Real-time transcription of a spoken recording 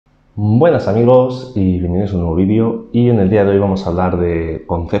Buenas amigos y bienvenidos a un nuevo vídeo, y en el día de hoy vamos a hablar de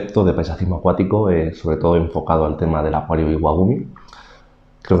concepto de paisajismo acuático, sobre todo enfocado al tema del Acuario IWAGUMI.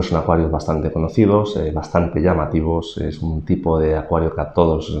 Creo que son acuarios bastante conocidos, bastante llamativos, es un tipo de acuario que a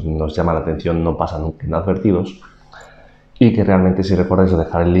todos nos llama la atención, no pasan nunca inadvertidos, y que realmente, si recordáis, os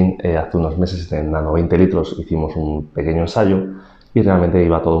dejaré el link, hace unos meses en Nano 20 litros hicimos un pequeño ensayo y realmente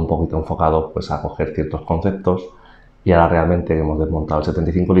iba todo un poquito enfocado pues a coger ciertos conceptos. Y ahora realmente hemos desmontado el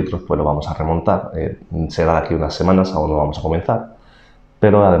 75 litros, pues lo vamos a remontar. Será de aquí unas semanas, aún no vamos a comenzar.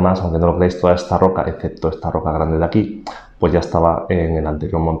 Pero además, aunque no lo creáis, toda esta roca, excepto esta roca grande de aquí, pues ya estaba en el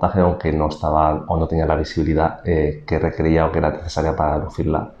anterior montaje, aunque no estaba o no tenía la visibilidad que requería o que era necesaria para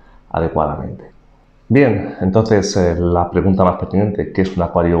lucirla adecuadamente. Bien, entonces la pregunta más pertinente, ¿qué es un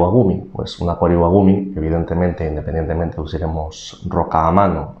Acuario IWAGUMI? Pues un Acuario IWAGUMI, evidentemente, independientemente usaremos roca a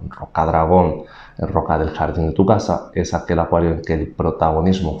mano, roca dragón, roca del jardín de tu casa, es aquel acuario en que el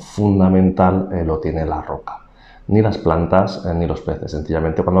protagonismo fundamental lo tiene la roca. Ni las plantas ni los peces,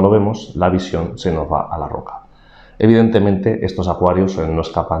 sencillamente cuando lo vemos la visión se nos va a la roca. Evidentemente estos acuarios no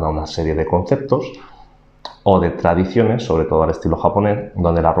escapan a una serie de conceptos o de tradiciones, sobre todo al estilo japonés,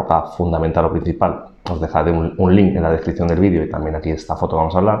 donde la roca fundamental o principal, os dejaré un link en la descripción del vídeo y también aquí esta foto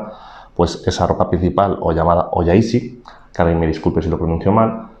vamos a hablar, pues esa roca principal o llamada Oyaishi, que alguien me disculpe si lo pronuncio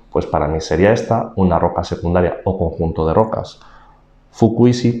mal, pues para mí sería esta, una roca secundaria o conjunto de rocas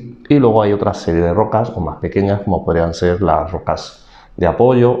Fukuishi, y luego hay otra serie de rocas o más pequeñas como podrían ser las rocas de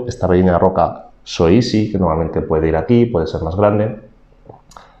apoyo, esta pequeña roca Shoishi, que normalmente puede ir aquí, puede ser más grande,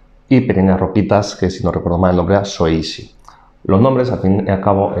 y pequeñas roquitas que, si no recuerdo mal el nombre, era Shoishi. Los nombres al fin y al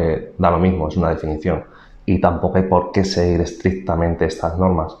cabo da lo mismo, es una definición y tampoco hay por qué seguir estrictamente estas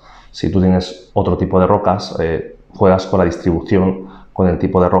normas. Si tú tienes otro tipo de rocas, juegas con la distribución, con el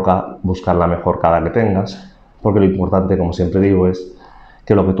tipo de roca, buscar la mejor cada que tengas, porque lo importante, como siempre digo, es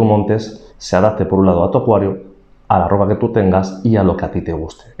que lo que tú montes se adapte por un lado a tu acuario, a la roca que tú tengas y a lo que a ti te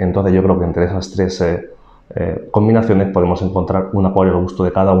guste. Entonces yo creo que entre esas tres combinaciones podemos encontrar un acuario al gusto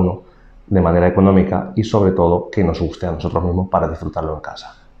de cada uno, de manera económica y sobre todo que nos guste a nosotros mismos para disfrutarlo en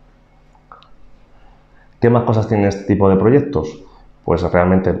casa. ¿Qué más cosas tiene este tipo de proyectos? Pues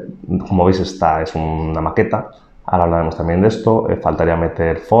realmente, como veis, esta es una maqueta. Ahora hablaremos también de esto. Faltaría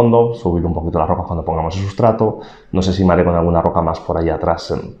meter fondo, subir un poquito las rocas cuando pongamos el sustrato. No sé si me haré con alguna roca más por ahí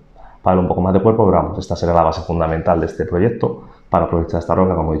atrás para darle un poco más de cuerpo, pero vamos, esta será la base fundamental de este proyecto para aprovechar esta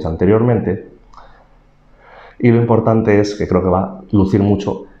roca, como he dicho anteriormente. Y lo importante es que creo que va a lucir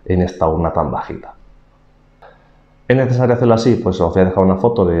mucho en esta urna tan bajita. ¿Es necesario hacerlo así? Pues os voy a dejar una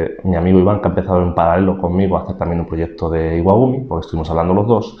foto de mi amigo Iván, que ha empezado en paralelo conmigo a hacer también un proyecto de IWAGUMI, porque estuvimos hablando los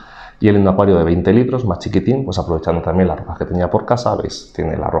dos, y él en un acuario de 20 litros, más chiquitín, pues aprovechando también las rocas que tenía por casa. Veis,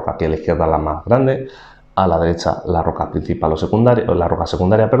 tiene la roca aquí a la izquierda, la más grande, a la derecha la roca principal o secundaria, la roca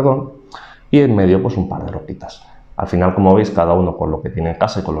secundaria, perdón, y en medio pues un par de roquitas. Al final, como veis, cada uno con lo que tiene en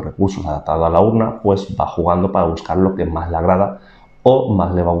casa y con los recursos adaptados a la urna, pues va jugando para buscar lo que más le agrada o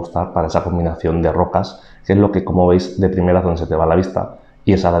más le va a gustar para esa combinación de rocas, que es lo que, como veis, de primeras donde se te va la vista,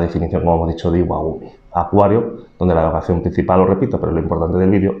 y esa es la definición, como hemos dicho, de IWAGUMI. Acuario, donde la evocación principal, lo repito, pero lo importante del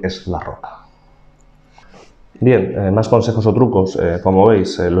vídeo es la roca. Bien, más consejos o trucos. Como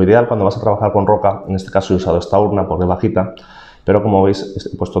veis, lo ideal cuando vas a trabajar con roca, en este caso he usado esta urna porque es bajita, pero como veis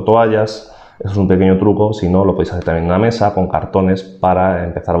he puesto toallas. Eso es un pequeño truco, si no lo podéis hacer también en una mesa con cartones para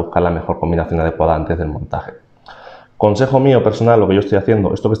empezar a buscar la mejor combinación adecuada antes del montaje. Consejo mío personal, lo que yo estoy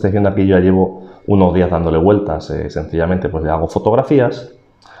haciendo, esto que estáis viendo aquí yo ya llevo unos días dándole vueltas, sencillamente pues le hago fotografías.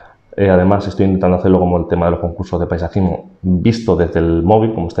 Además estoy intentando hacerlo como el tema de los concursos de paisajismo, visto desde el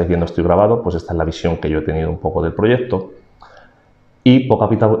móvil, como estáis viendo estoy grabado, pues esta es la visión que yo he tenido un poco del proyecto. Y poco a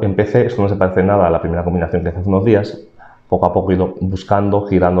poco empecé, esto no se parece nada a la primera combinación que hice hace unos días, poco a poco he ido buscando,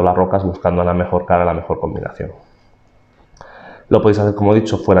 girando las rocas, buscando la mejor cara, la mejor combinación. Lo podéis hacer, como he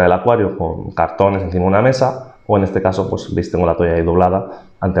dicho, fuera del acuario, con cartones encima de una mesa, o en este caso, pues veis, tengo la toalla ahí doblada,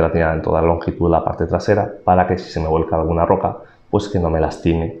 antes la tenía en toda la longitud de la parte trasera, para que si se me vuelca alguna roca, pues que no me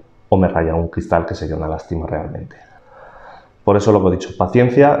lastime o me raya un cristal, que sería una lástima realmente. Por eso lo que he dicho,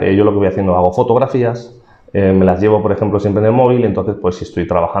 paciencia. Yo lo que voy haciendo, hago fotografías, me las llevo, por ejemplo, siempre en el móvil, entonces pues si estoy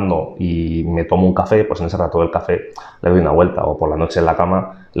trabajando y me tomo un café, pues en ese rato del café le doy una vuelta, o por la noche en la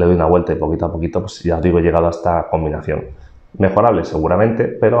cama le doy una vuelta, y poquito a poquito, pues ya os digo, he llegado a esta combinación. Mejorable seguramente,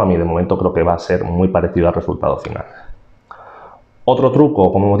 pero a mí de momento creo que va a ser muy parecido al resultado final. Otro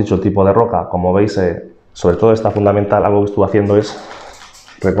truco, como hemos dicho, el tipo de roca, como veis, sobre todo está fundamental, algo que estuve haciendo es,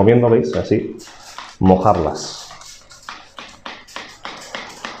 recomiendo, veis, así, mojarlas.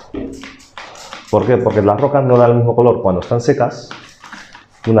 ¿Por qué? Porque las rocas no dan el mismo color cuando están secas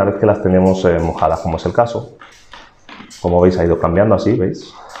una vez que las tenemos mojadas, como es el caso. Como veis, ha ido cambiando así,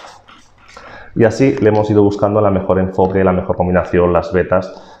 ¿veis? y así le hemos ido buscando la mejor enfoque, la mejor combinación, las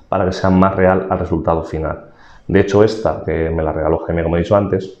vetas, para que sea más real al resultado final. De hecho, esta, que me la regaló Jaime, como he dicho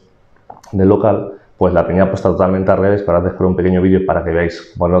antes, del local, pues la tenía puesta totalmente al revés, para dejar un pequeño vídeo para que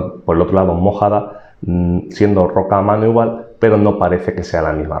veáis, bueno, por el otro lado mojada, siendo roca a mano igual, pero no parece que sea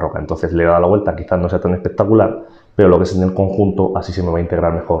la misma roca. Entonces le he dado la vuelta, quizás no sea tan espectacular, pero lo que es en el conjunto así se me va a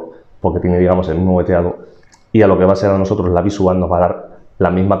integrar mejor, porque tiene, digamos, el mismo veteado, y a lo que va a ser a nosotros la visual nos va a dar la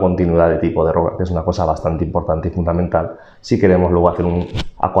misma continuidad de tipo de roca, que es una cosa bastante importante y fundamental si queremos luego hacer un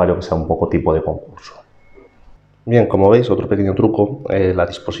acuario que sea un poco tipo de concurso. Bien, como veis, otro pequeño truco, la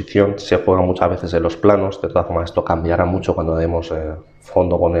disposición se juega muchas veces en los planos. De todas formas, esto cambiará mucho cuando demos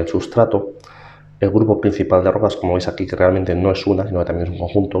fondo con el sustrato. El grupo principal de rocas, como veis aquí, que realmente no es una, sino que también es un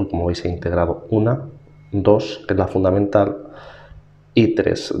conjunto, y como veis he integrado una, dos, que es la fundamental, y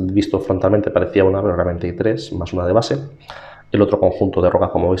tres. Visto frontalmente parecía una, pero realmente hay tres, más una de base. El otro conjunto de rocas,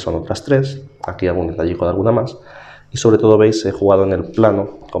 como veis, son otras tres, aquí algún detallico de alguna más. Y sobre todo veis, he jugado en el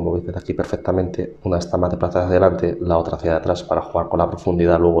plano, como veis desde aquí perfectamente, una está más de hacia adelante, la otra hacia atrás, para jugar con la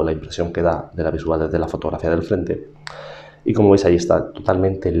profundidad, luego la impresión que da de la visual desde la fotografía del frente. Y como veis ahí está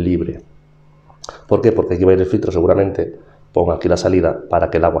totalmente libre. ¿Por qué? Porque aquí va a ir el filtro seguramente, pongo aquí la salida para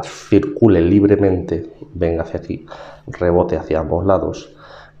que el agua circule libremente, venga hacia aquí, rebote hacia ambos lados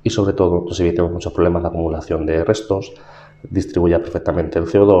y sobre todo nos evitemos muchos problemas de acumulación de restos, distribuya perfectamente el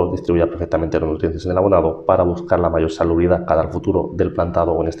CO2, distribuya perfectamente los nutrientes en el abonado para buscar la mayor salubridad cara al futuro del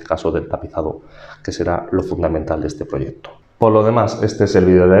plantado o en este caso del tapizado, que será lo fundamental de este proyecto. Por lo demás, este es el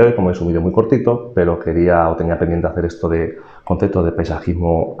vídeo de hoy, como es un vídeo muy cortito, pero quería o tenía pendiente hacer esto de conceptos de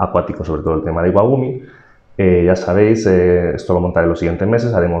paisajismo acuático, sobre todo el tema de Iwagumi. Ya sabéis, esto lo montaré en los siguientes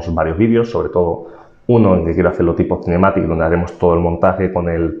meses, haremos varios vídeos, sobre todo uno en que quiero hacerlo tipo cinemático, donde haremos todo el montaje con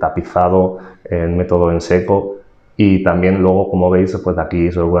el tapizado, el método en seco. Y también luego, como veis, pues de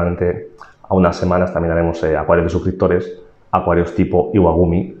aquí seguramente a unas semanas también haremos acuarios de suscriptores, acuarios tipo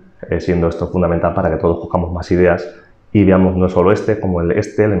IWAGUMI, siendo esto fundamental para que todos cojamos más ideas y veamos no solo este, como el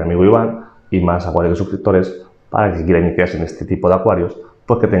este, el de mi amigo Iván, y más acuarios de suscriptores, para el que quiera iniciarse en este tipo de acuarios,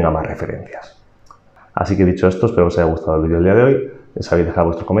 pues que tenga más referencias. Así que dicho esto, espero que os haya gustado el vídeo del día de hoy. Ya sabéis dejar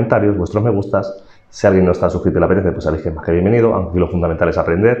vuestros comentarios, vuestros me gustas. Si alguien no está suscrito y le apetece, pues sabéis que es más que bienvenido, aunque lo fundamental es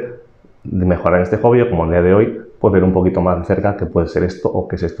aprender, de mejorar en este hobby, como el día de hoy, pues ver un poquito más de cerca qué puede ser esto o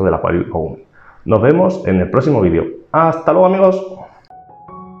qué es esto del acuario IWAGUMI. Nos vemos en el próximo vídeo. ¡Hasta luego, amigos!